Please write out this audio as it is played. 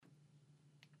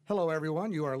Hello,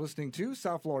 everyone. You are listening to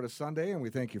South Florida Sunday, and we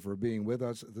thank you for being with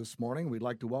us this morning. We'd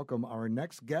like to welcome our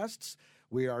next guests.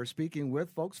 We are speaking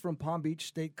with folks from Palm Beach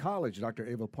State College. Dr.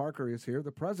 Ava Parker is here, the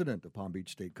president of Palm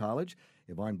Beach State College.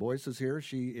 Yvonne Boyce is here.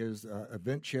 She is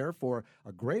event chair for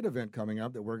a great event coming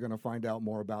up that we're going to find out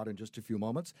more about in just a few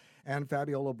moments. And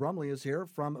Fabiola Brumley is here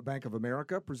from Bank of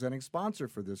America, presenting sponsor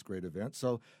for this great event.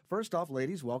 So first off,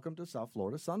 ladies, welcome to South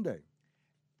Florida Sunday.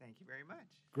 Thank you very much.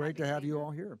 Great to have you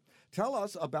all here. Tell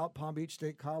us about Palm Beach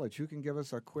State College. Who can give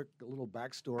us a quick little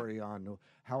backstory on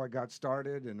how it got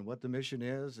started and what the mission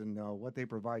is and what they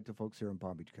provide to folks here in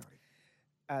Palm Beach County?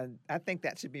 I think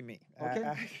that should be me.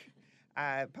 Okay.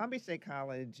 Palm Beach State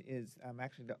College is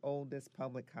actually the oldest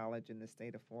public college in the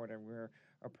state of Florida. We're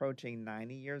approaching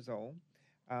 90 years old.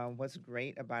 What's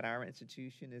great about our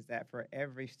institution is that for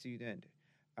every student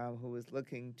who is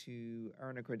looking to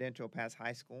earn a credential past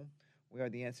high school, we are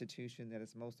the institution that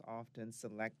is most often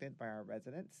selected by our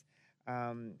residents,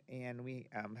 and we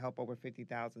help over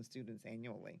 50,000 students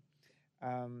annually.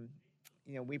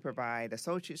 We provide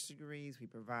associate's degrees, we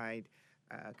provide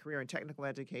career and technical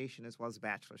education, as well as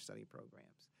bachelor study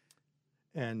programs.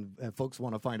 And folks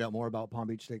want to find out more about Palm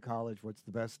Beach State College. What's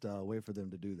the best way for them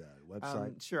to do that?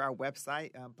 Website? Sure, our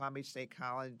website, Palm Beach State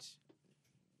College.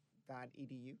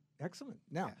 .edu. Excellent.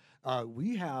 Now,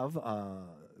 we have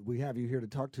you here to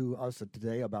talk to us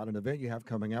today about an event you have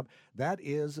coming up. That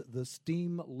is the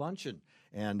STEAM Luncheon,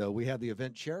 and we have the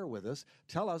event chair with us.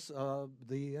 Tell us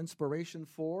the inspiration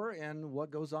for and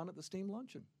what goes on at the STEAM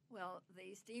Luncheon. Well,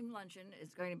 the STEAM Luncheon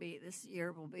is going to be, this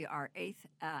year will be our 8th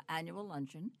annual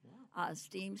luncheon. Wow.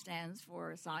 STEAM stands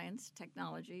for Science,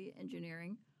 Technology,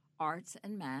 Engineering, Arts,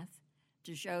 and Math,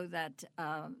 to show that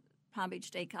Palm Beach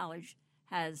State College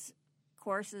has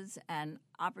courses and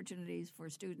opportunities for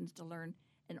students to learn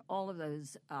in all of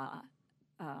those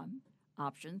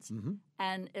options. Mm-hmm.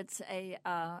 And it's a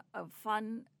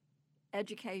fun,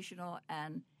 educational,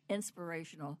 and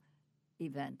inspirational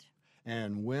event.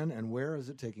 And when and where is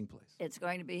it taking place? It's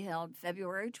going to be held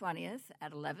February 20th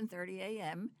at 11:30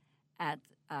 a.m. at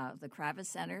the Kravis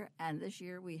Center. And this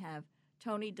year we have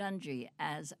Tony Dungy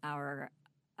as our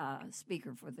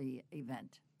speaker for the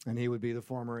event. And he would be the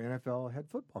former NFL head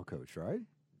football coach, right?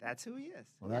 That's who he is.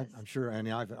 Well, yes. I'm sure, and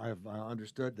I've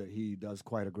understood that he does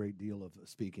quite a great deal of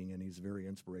speaking, and he's a very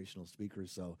inspirational speaker.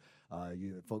 So,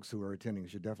 you folks who are attending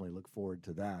should definitely look forward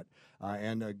to that.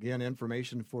 And again,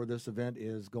 information for this event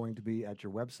is going to be at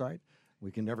your website. We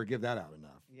can never give that out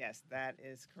enough. Yes, that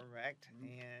is correct.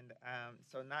 Mm-hmm. And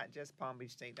so, not just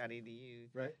palmbeachstate.edu.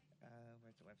 Right.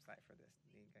 Where's the website for this?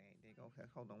 There you go.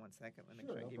 Hold on one second. Let me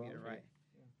make sure I give you the right.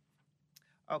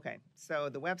 Okay, so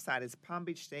the website is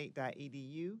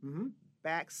palmbeachstate.edu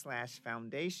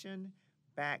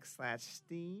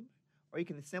 /foundation/STEAM, or you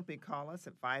can simply call us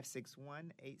at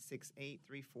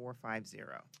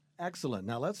 561-868-3450. Excellent.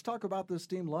 Now let's talk about the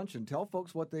STEAM Luncheon. Tell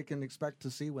folks what they can expect to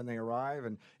see when they arrive.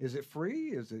 And is it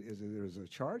free? Is it a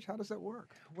charge? How does that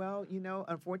work? Well,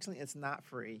 unfortunately, it's not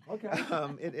free. Okay.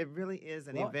 It really is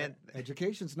an event.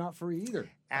 Education's not free either.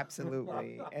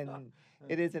 Absolutely, and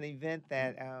it is an event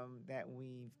that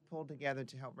we've pulled together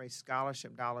to help raise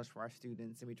scholarship dollars for our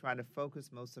students, and we try to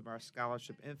focus most of our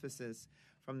scholarship emphasis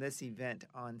from this event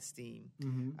on STEAM.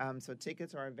 Mm-hmm. So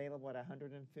tickets are available at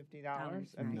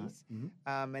 $150 a piece.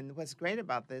 Mm-hmm. And what's great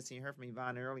about this, and you heard from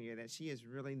Yvonne earlier, that she is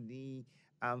really the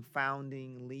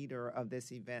founding leader of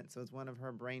this event. So it's one of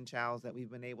her brainchilds that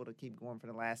we've been able to keep going for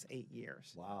the last 8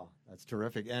 years. Wow, that's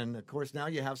terrific. And, of course, now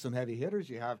you have some heavy hitters.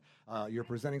 You have your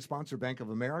presenting sponsor, Bank of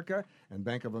America, and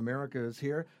Bank of America is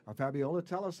here. Fabiola,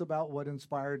 tell us about what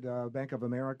inspired Bank of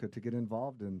America to get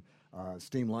involved in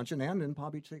STEAM Luncheon and in Palm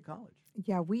Beach State College.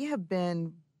 Yeah, we have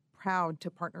been proud to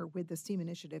partner with the STEAM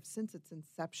Initiative since its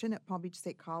inception at Palm Beach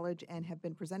State College and have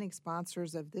been presenting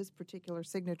sponsors of this particular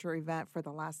signature event for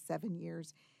the last 7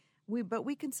 years. But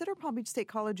we consider Palm Beach State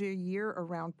College a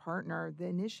year-round partner. The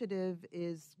initiative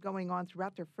is going on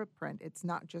throughout their footprint. It's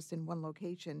not just in one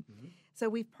location. Mm-hmm. So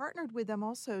we've partnered with them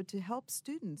also to help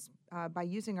students by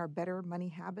using our Better Money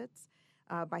Habits,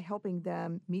 by helping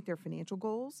them meet their financial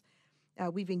goals.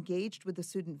 We've engaged with the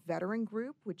Student Veteran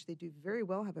Group, which they do very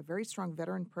well, have a very strong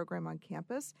veteran program on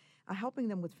campus, helping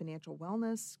them with financial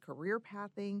wellness, career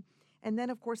pathing, and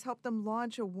then, of course, help them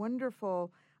launch a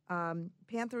wonderful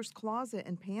Panther's Closet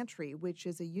and Pantry, which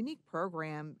is a unique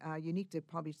program, unique to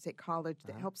Palm Beach State College,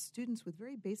 that helps students with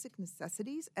very basic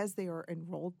necessities as they are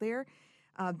enrolled there.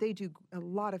 They do a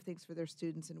lot of things for their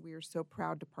students, and we are so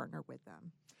proud to partner with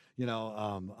them.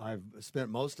 I've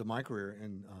spent most of my career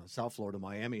in South Florida,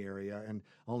 Miami area, and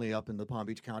only up in the Palm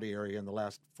Beach County area in the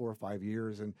last 4 or 5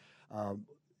 years. And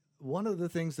one of the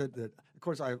things that of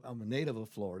course, I'm a native of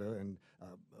Florida and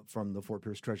from the Fort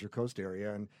Pierce Treasure Coast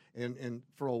area, and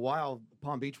for a while,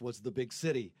 Palm Beach was the big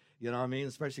city. You know what I mean?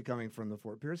 Especially coming from the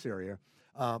Fort Pierce area.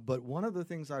 But one of the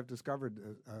things I've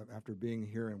discovered after being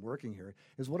here and working here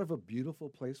is what of a beautiful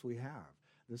place we have.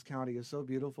 This county is so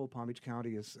beautiful. Palm Beach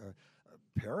County is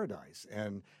paradise,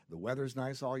 and the weather's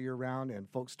nice all year round, and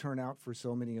folks turn out for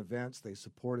so many events. They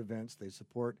support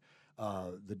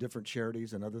the different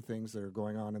charities and other things that are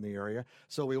going on in the area.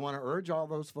 So we want to urge all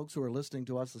those folks who are listening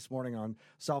to us this morning on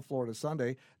South Florida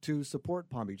Sunday to support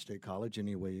Palm Beach State College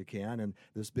any way you can, and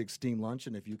this big STEAM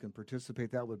luncheon, if you can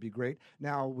participate, that would be great.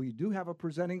 Now, we do have a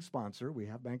presenting sponsor. We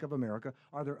have Bank of America.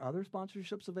 Are there other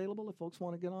sponsorships available if folks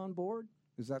want to get on board?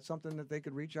 Is that something that they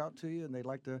could reach out to you and they'd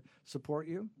like to support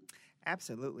you?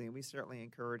 Absolutely, and we certainly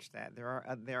encourage that.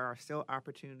 There are still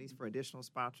opportunities for additional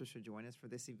sponsors to join us for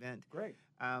this event. Great.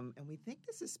 And we think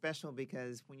this is special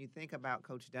because when you think about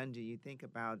Coach Dungy, you think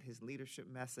about his leadership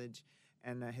message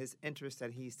and his interest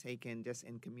that he's taken just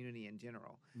in community in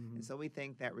general. Mm-hmm. And so we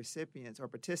think that recipients or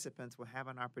participants will have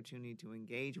an opportunity to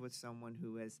engage with someone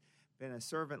who has been a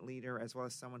servant leader as well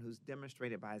as someone who's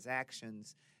demonstrated by his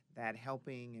actions that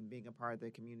helping and being a part of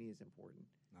the community is important.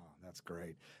 Oh, that's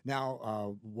great.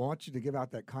 Now, want you to give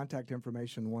out that contact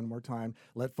information one more time.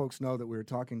 Let folks know that we're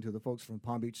talking to the folks from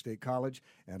Palm Beach State College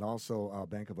and also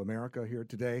Bank of America here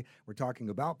today. We're talking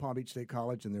about Palm Beach State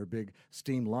College and their big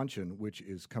STEAM luncheon, which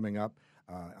is coming up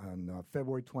on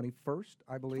February 21st,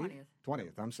 I believe.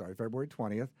 20th, I'm sorry, February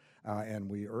 20th. And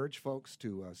we urge folks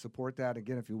to support that.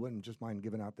 Again, if you wouldn't just mind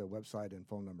giving out the website and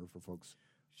phone number for folks.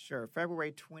 Sure.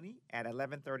 February 20 at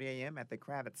 11:30 a.m. at the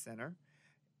Kravitz Center.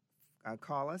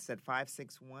 Call us at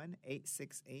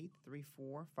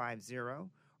 561-868-3450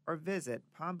 or visit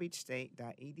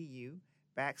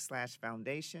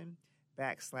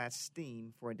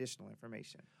palmbeachstate.edu/foundation/STEAM for additional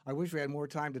information. I wish we had more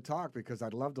time to talk because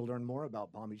I'd love to learn more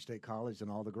about Palm Beach State College and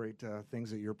all the great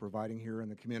things that you're providing here in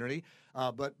the community.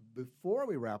 But before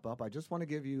we wrap up, I just want to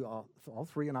give you all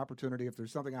three an opportunity. If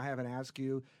there's something I haven't asked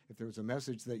you, if there's a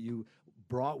message that you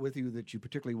brought with you that you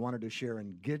particularly wanted to share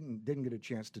and didn't get a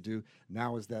chance to do,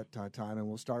 now is that time. And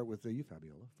we'll start with you,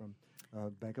 Fabiola, from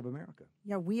Bank of America.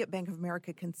 Yeah, we at Bank of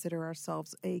America consider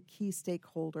ourselves a key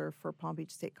stakeholder for Palm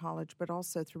Beach State College, but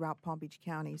also throughout Palm Beach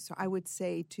County. So I would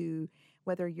say to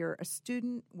whether you're a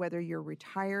student, whether you're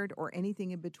retired, or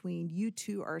anything in between, you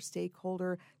too are a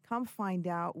stakeholder. Come find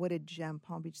out what a gem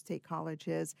Palm Beach State College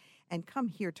is, and come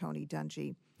hear Tony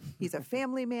Dungy. He's a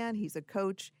family man, he's a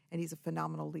coach, and he's a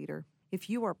phenomenal leader. If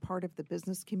you are part of the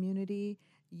business community,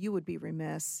 you would be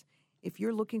remiss. If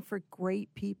you're looking for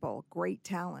great people, great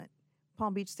talent,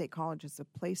 Palm Beach State College is a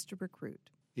place to recruit.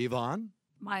 Yvonne?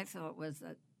 My thought was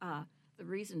that the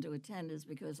reason to attend is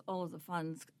because all of the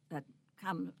funds that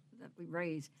we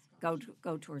raise go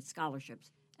towards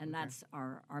scholarships, and that's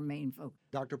our main focus.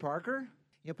 Dr. Parker?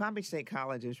 Palm Beach State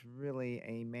College is really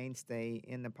a mainstay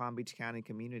in the Palm Beach County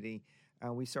community.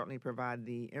 We certainly provide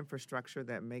the infrastructure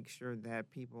that makes sure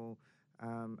that people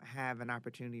have an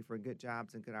opportunity for good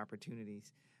jobs and good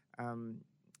opportunities.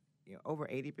 Over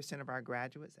 80% of our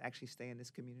graduates actually stay in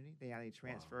this community. They either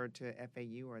transfer to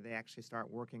FAU or they actually start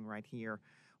working right here.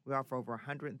 We offer over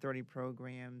 130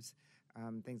 programs,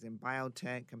 things in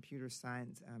biotech, computer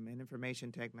science, and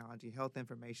information technology, health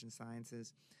information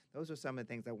sciences. Those are some of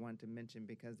the things I wanted to mention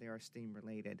because they are STEAM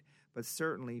related. But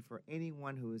certainly for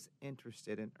anyone who is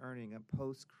interested in earning a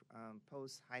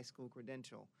post-high school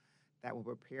credential that will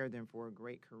prepare them for a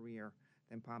great career,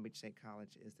 then Palm Beach State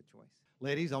College is the choice.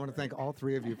 Ladies, I want to thank all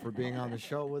three of you for being on the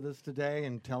show with us today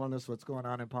and telling us what's going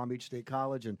on in Palm Beach State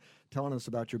College and telling us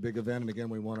about your big event. And again,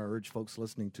 we want to urge folks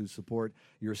listening to support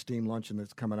your STEAM luncheon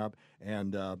that's coming up.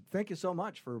 And thank you so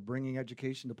much for bringing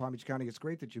education to Palm Beach County. It's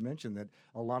great that you mentioned that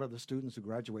a lot of the students who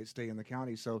graduate stay in the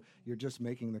county, so you're just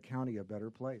making the county a better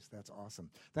place. That's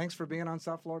awesome. Thanks for being on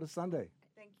South Florida Sunday.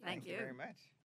 Thank you. Thank you Very much.